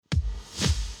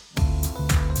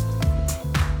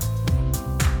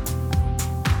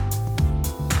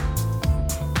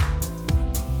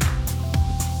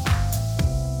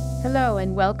Hello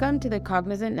and welcome to the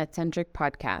Cognizant NetCentric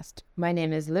podcast. My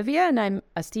name is Livia and I'm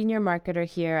a senior marketer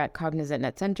here at Cognizant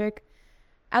NetCentric.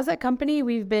 As a company,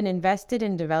 we've been invested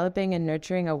in developing and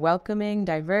nurturing a welcoming,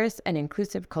 diverse, and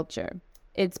inclusive culture.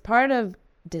 It's part of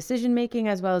decision-making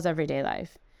as well as everyday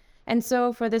life. And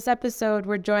so for this episode,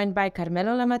 we're joined by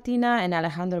Carmelo Lamattina and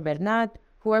Alejandro Bernat,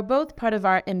 who are both part of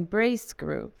our Embrace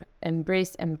group,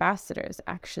 Embrace ambassadors,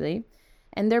 actually.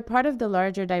 And they're part of the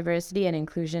larger diversity and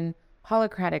inclusion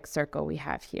holacratic circle we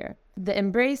have here. The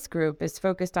Embrace group is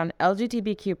focused on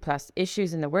LGBTQ+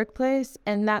 issues in the workplace,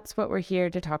 and that's what we're here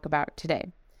to talk about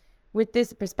today. With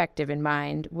this perspective in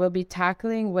mind, we'll be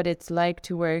tackling what it's like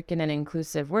to work in an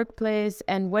inclusive workplace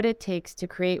and what it takes to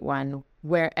create one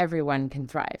where everyone can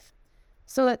thrive.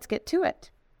 So let's get to it.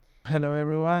 Hello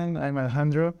everyone, I'm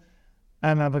Alejandro.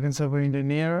 I'm a backend software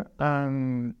engineer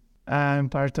and I'm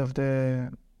part of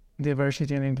the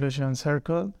Diversity and Inclusion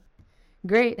Circle.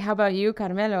 Great. How about you,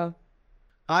 Carmelo?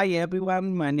 Hi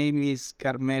everyone, my name is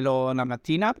Carmelo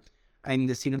Lamattina. I'm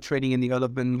the Senior Training and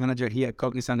Development Manager here at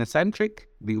Cognizant NetCentric.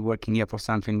 Been working here for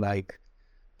something like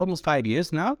almost 5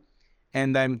 years now.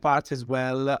 And I'm part as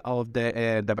well of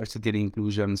the Diversity and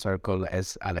Inclusion Circle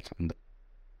as Alejandro.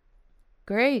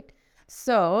 Great.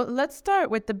 So let's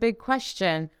start with the big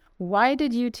question. Why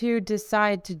did you two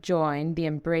decide to join the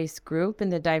Embrace group in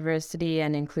the Diversity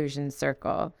and Inclusion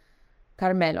Circle?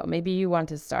 Carmelo, maybe you want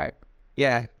to start.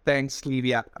 Yeah, thanks,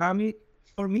 Livia.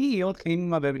 For me, it all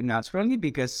came very naturally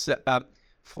because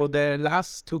for the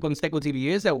last 2 consecutive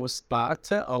years, I was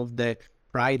part of the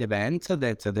Pride event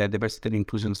that the Diversity and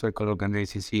Inclusion Circle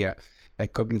organizes here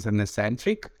at Cognizant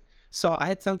NetCentric. So I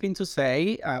had something to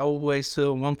say. I always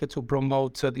wanted to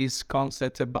promote this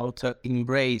concept about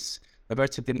embrace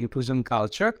diversity and inclusion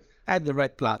culture at the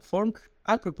right platform.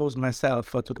 I proposed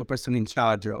myself to the person in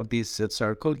charge of this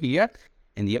circle here,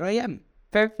 and here I am.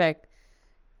 Perfect.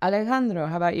 Alejandro,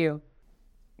 how about you?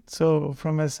 So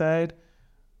from my side,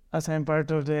 as I'm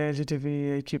part of the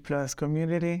LGBTQ+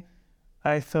 community,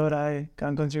 I thought I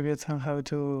can contribute somehow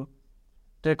to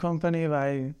the company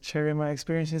by sharing my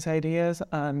experiences, ideas,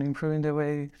 and improving the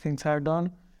way things are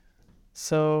done.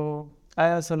 So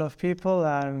I also love people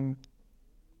and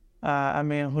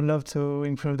who love to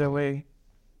improve the way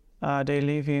they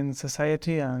live in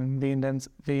society and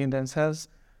being themselves.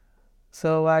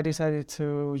 So I decided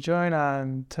to join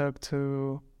and talk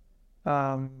to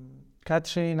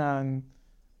Catherine, and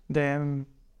then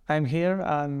I'm here,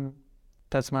 and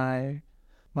that's my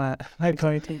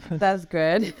point. That's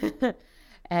good.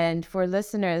 And for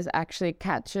listeners, actually,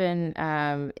 Katrin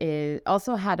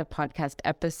also had a podcast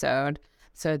episode,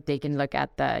 so you can look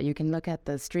at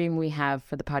the stream we have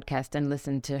for the podcast and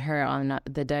listen to her on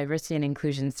the Diversity and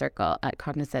Inclusion Circle at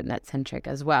Cognizant NetCentric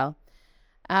as well.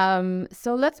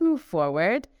 So let's move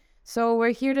forward. So we're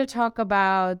here to talk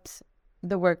about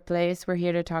the workplace. We're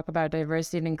here to talk about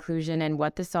diversity and inclusion and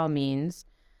what this all means.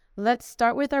 Let's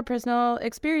start with our personal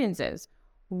experiences.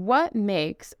 What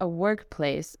makes a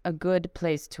workplace a good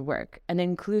place to work, an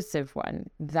inclusive one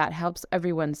that helps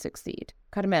everyone succeed?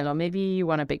 Carmelo, maybe you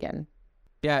want to begin.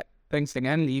 Yeah, thanks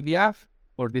again, Livia,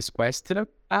 for this question.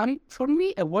 For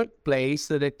me, a workplace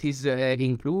that is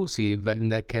inclusive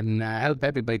and that can help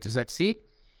everybody to succeed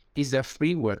is a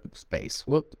free workspace.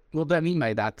 What do I mean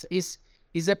by that? Is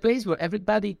a place where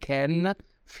everybody can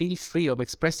feel free of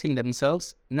expressing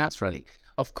themselves naturally.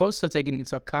 Of course, taking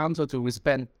into account to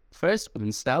respect first with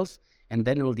themselves and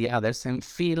then all the others, and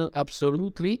feel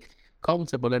absolutely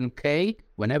comfortable and okay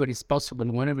whenever it's possible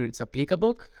and whenever it's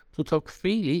applicable to talk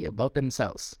freely about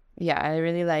themselves. Yeah, I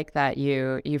really like that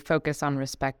you focus on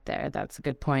respect there. That's a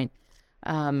good point.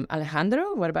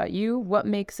 Alejandro, what about you? What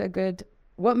makes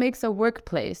a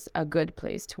workplace a good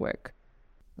place to work?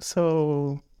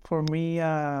 So for me,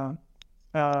 a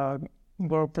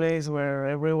workplace where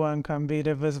everyone can be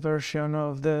the best version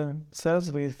of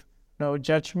themselves with no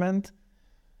judgment.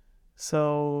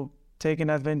 So taking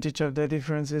advantage of the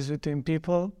differences between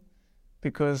people,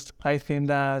 because I think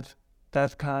that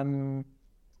can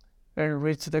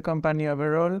enrich the company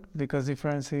overall, because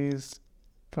differences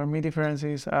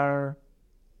are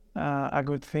a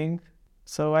good thing.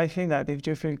 So I think that if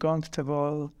you feel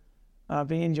comfortable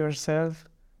being yourself,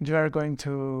 you are going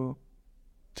to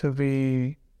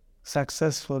be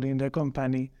successful in the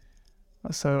company.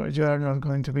 So you are not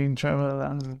going to be in trouble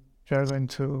and you are going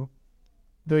to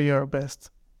do your best.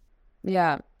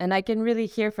 Yeah, and I can really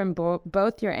hear from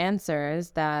both your answers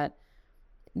that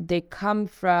they come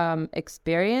from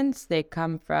experience, they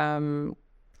come from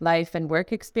life and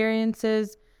work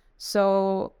experiences.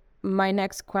 So my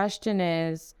next question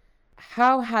is,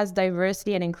 how has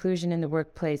diversity and inclusion in the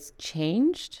workplace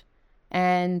changed?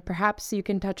 And perhaps you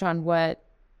can touch on what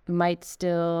might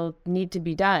still need to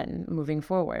be done moving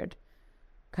forward?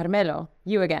 Carmelo,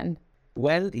 you again.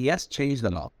 Well, it has changed a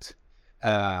lot.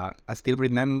 I still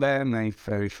remember my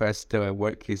very first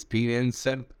work experience.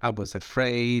 I was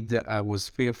afraid, I was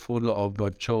fearful of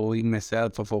showing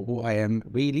myself for who I am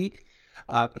really.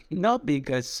 Not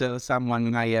because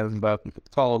someone might have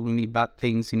told me bad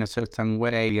things in a certain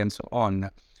way and so on.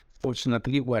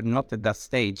 Fortunately, we're not at that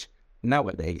stage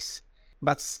nowadays.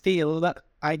 But still,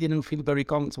 I didn't feel very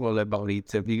comfortable about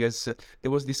it because there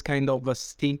was this kind of a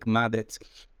stigma that,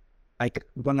 like,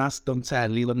 don't ask, don't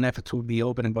tell. You don't have to be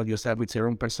open about yourself with your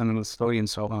own personal story and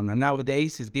so on. And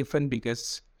nowadays, it's different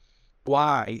because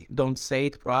why? Don't say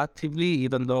it proactively,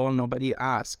 even though nobody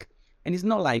asks. And it's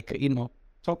not like,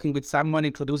 talking with someone,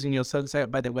 introducing yourself, say,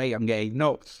 by the way, I'm gay.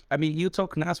 No, I mean, you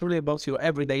talk naturally about your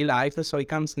everyday life, so it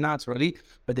comes naturally,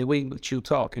 but the way in which you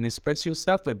talk and express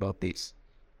yourself about this.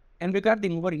 And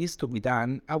regarding what is to be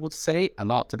done, I would say a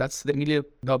lot. That's the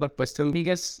million-dollar question,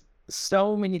 because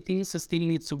so many things still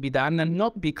need to be done, and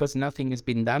not because nothing has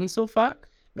been done so far,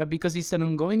 but because it's an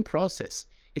ongoing process.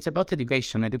 It's about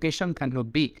education. Education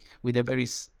cannot be with a very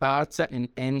start and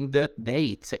end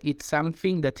date. It's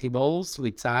something that evolves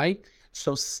with time.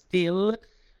 So still,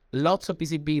 lots of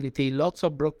visibility, lots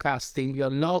of broadcasting,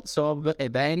 lots of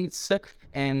events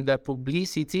and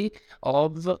publicity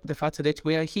of the fact that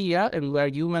we are here and we are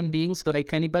human beings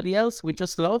like anybody else. We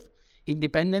just love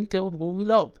independent of who we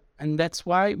love. And that's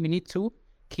why we need to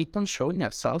keep on showing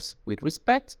ourselves with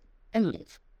respect and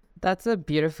love. That's a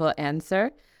beautiful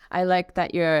answer. I like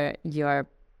that your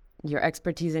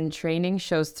expertise in training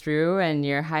shows through and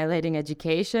you're highlighting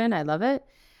education. I love it.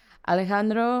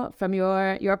 Alejandro, from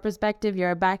your perspective, you're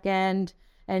a back-end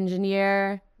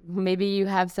engineer. Maybe you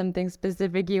have something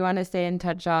specific you want to say and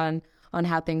touch on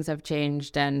how things have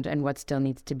changed and what still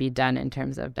needs to be done in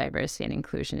terms of diversity and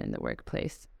inclusion in the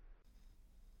workplace.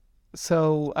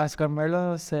 So, as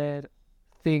Carmelo said,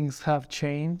 things have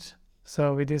changed.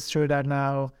 So it is true that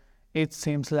now it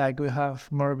seems like we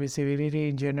have more visibility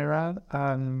in general,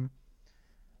 and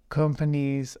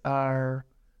companies are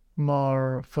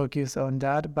more focused on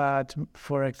that. But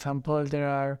for example, there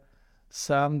are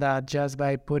some that just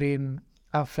by putting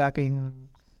a flag in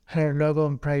her logo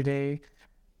on Pride Day,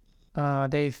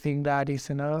 they think that is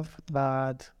enough,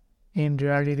 but in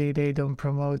reality they don't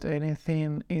promote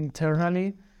anything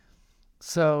internally.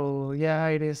 So yeah,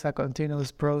 it is a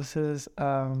continuous process.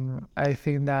 I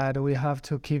think that we have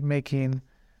to keep making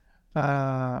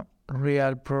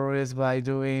real progress by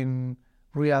doing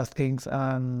real things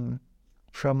and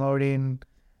promoting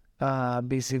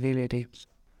visibility.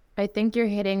 I think you're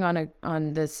hitting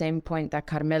on the same point that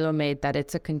Carmelo made, that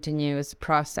it's a continuous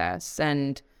process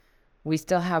and we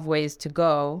still have ways to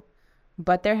go,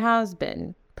 but there has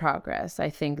been progress. I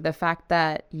think the fact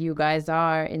that you guys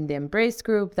are in the Embrace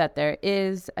group, that there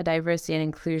is a diversity and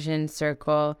inclusion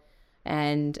circle,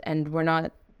 and we're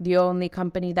not the only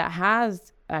company that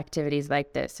has activities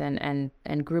like this and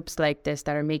groups like this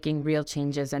that are making real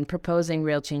changes and proposing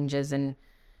real changes and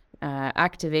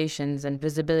activations and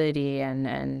visibility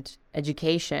and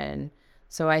education.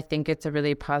 So I think it's a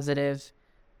really positive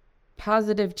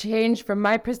change from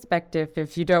my perspective,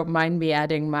 if you don't mind me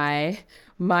adding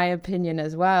my opinion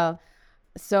as well.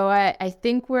 So I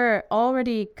think we're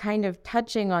already kind of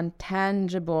touching on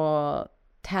tangible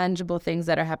things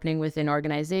that are happening within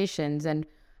organizations. And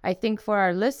I think for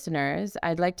our listeners,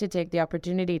 I'd like to take the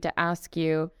opportunity to ask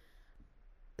you,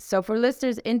 so for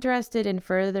listeners interested in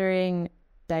furthering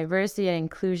diversity and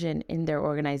inclusion in their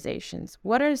organizations,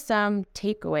 what are some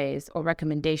takeaways or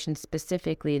recommendations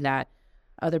specifically that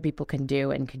other people can do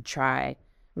and can try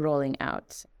rolling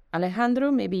out?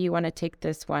 Alejandro, maybe you want to take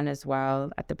this one as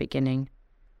well at the beginning.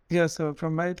 Yeah, so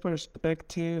from my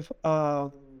perspective, I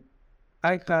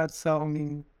had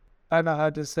some, I don't know how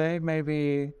to say,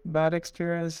 maybe bad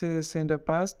experiences in the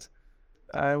past.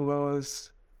 I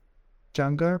was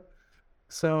younger.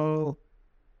 So,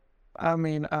 I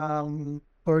mean,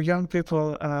 for young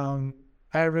people,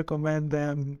 I recommend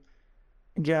them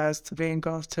just being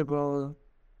comfortable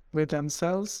with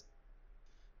themselves,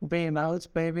 being out.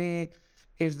 Maybe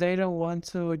if they don't want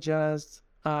to just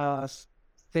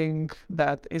think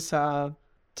that it's a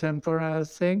temporary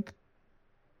thing,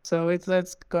 so it's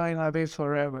going to be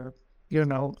forever,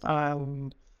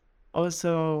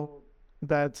 Also,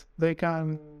 that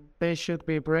they should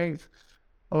be brave,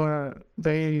 or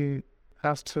they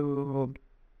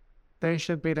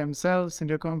should be themselves in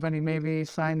the company. Maybe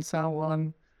find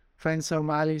some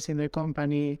allies in the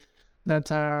company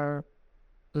that are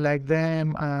like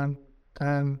them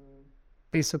and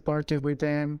be supportive with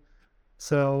them.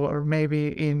 So, or maybe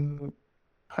in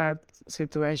hard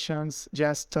situations,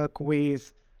 just talk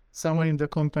with someone in the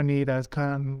company that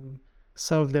can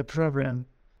solve the problem.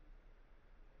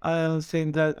 I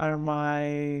think that are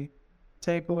my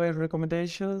takeaway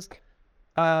recommendations.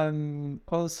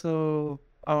 Also,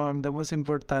 the most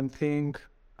important thing,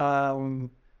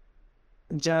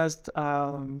 just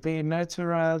be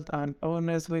natural and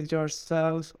honest with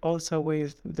yourself, also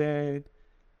with the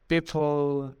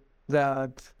people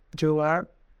that you are,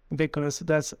 because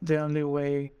that's the only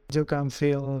way you can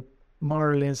feel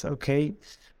more or less okay.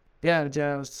 Yeah,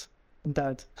 just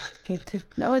that.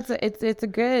 No, it's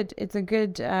a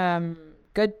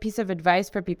good piece of advice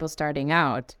for people starting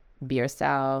out. Be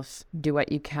yourself, do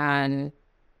what you can,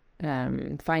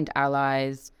 find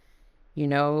allies.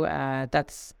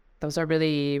 Those are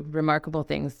really remarkable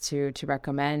things to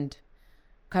recommend.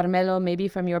 Carmelo, maybe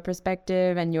from your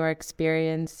perspective and your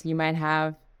experience, you might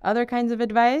have other kinds of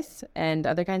advice and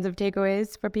other kinds of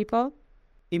takeaways for people.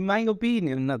 In my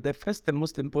opinion, the first and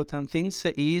most important thing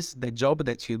is the job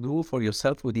that you do for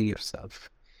yourself within yourself.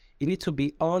 You need to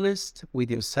be honest with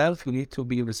yourself. You need to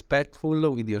be respectful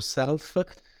with yourself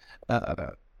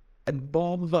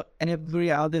above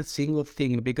every other single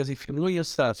thing. Because if you know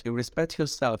yourself, you respect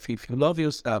yourself, if you love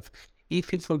yourself,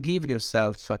 if you forgive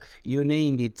yourself, you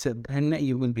name it, then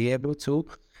you will be able to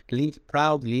live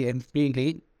proudly and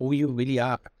freely who you really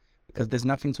are. Because there's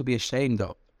nothing to be ashamed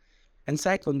of. And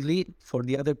secondly, for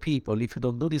the other people, if you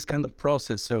don't do this kind of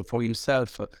process for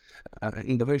yourself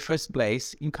in the very first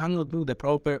place, you cannot do the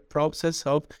proper process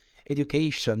of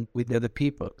education with the other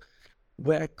people,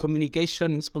 where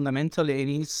communication is fundamental and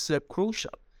is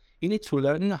crucial. You need to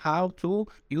learn how to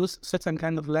use certain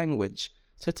kind of language,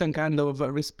 certain kind of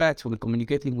respect when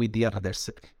communicating with the others.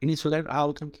 You need to learn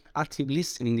how to actively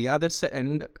listen in the others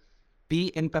and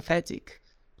be empathetic.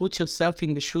 Put yourself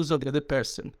in the shoes of the other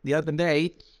person. The other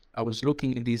day, I was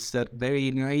looking at this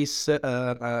very nice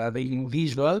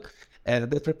visual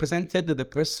that represented the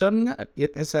person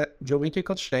as a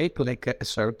geometrical shape, like a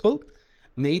circle,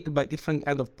 made by different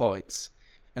kind of points.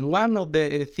 And one of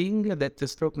the things that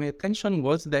struck my attention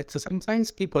was that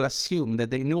sometimes people assume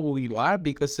that they know who you are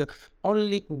because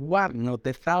only one of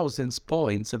the thousands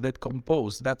points that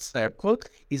compose that circle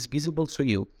is visible to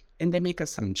you, and they make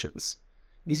assumptions.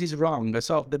 This is wrong.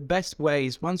 So the best way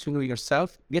is, once you know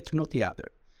yourself, get to know the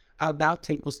other. Adapt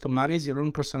and customize your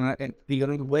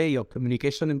own way of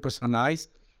communication and personalize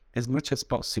as much as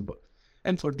possible.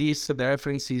 And for this, the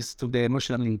reference is to the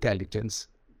emotional intelligence,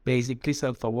 basically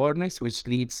self-awareness, which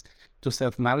leads to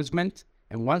self-management.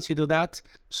 And once you do that,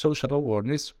 social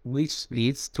awareness, which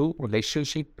leads to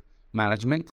relationship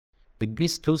management. With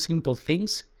these two simple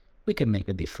things, we can make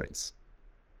a difference.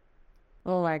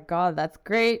 Oh my God, that's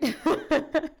great.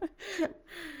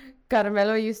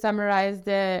 Carmelo, you summarized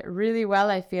it really well.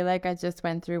 I feel like I just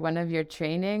went through one of your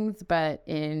trainings, but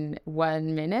in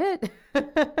 1 minute.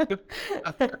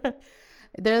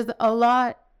 There's a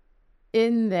lot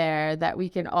in there that we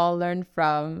can all learn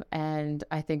from, and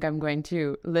I think I'm going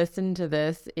to listen to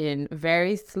this in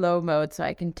very slow mode so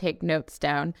I can take notes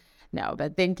down. No,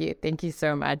 but thank you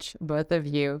so much, both of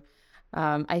you.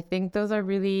 I think those are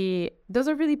really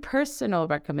personal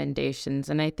recommendations,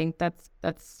 and I think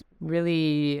that's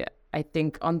really, I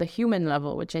think, on the human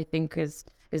level, which I think is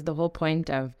the whole point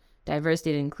of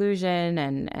diversity and inclusion,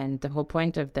 and the whole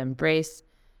point of the Embrace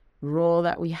role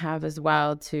that we have as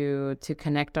well, to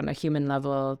connect on a human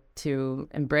level, to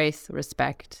embrace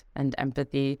respect and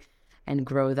empathy and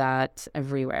grow that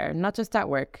everywhere, not just at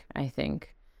work, I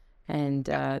think. And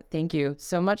thank you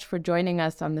so much for joining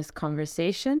us on this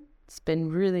conversation. It's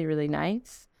been really, really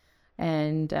nice.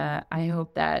 And I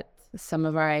hope that some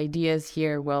of our ideas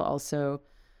here will also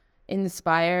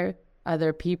inspire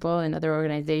other people and other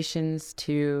organizations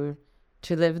to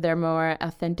live their more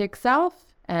authentic self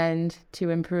and to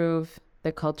improve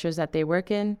the cultures that they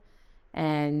work in,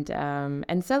 and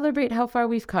celebrate how far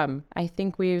we've come. I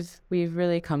think we've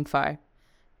really come far,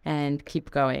 and keep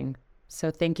going.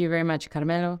 So thank you very much,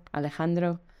 Carmelo,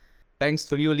 Alejandro. Thanks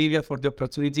to you, Olivia, for the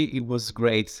opportunity. It was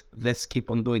great. Let's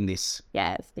keep on doing this.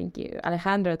 Yes, thank you.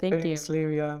 Alejandro, thank you. Thanks,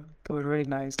 Olivia. It was very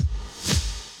nice.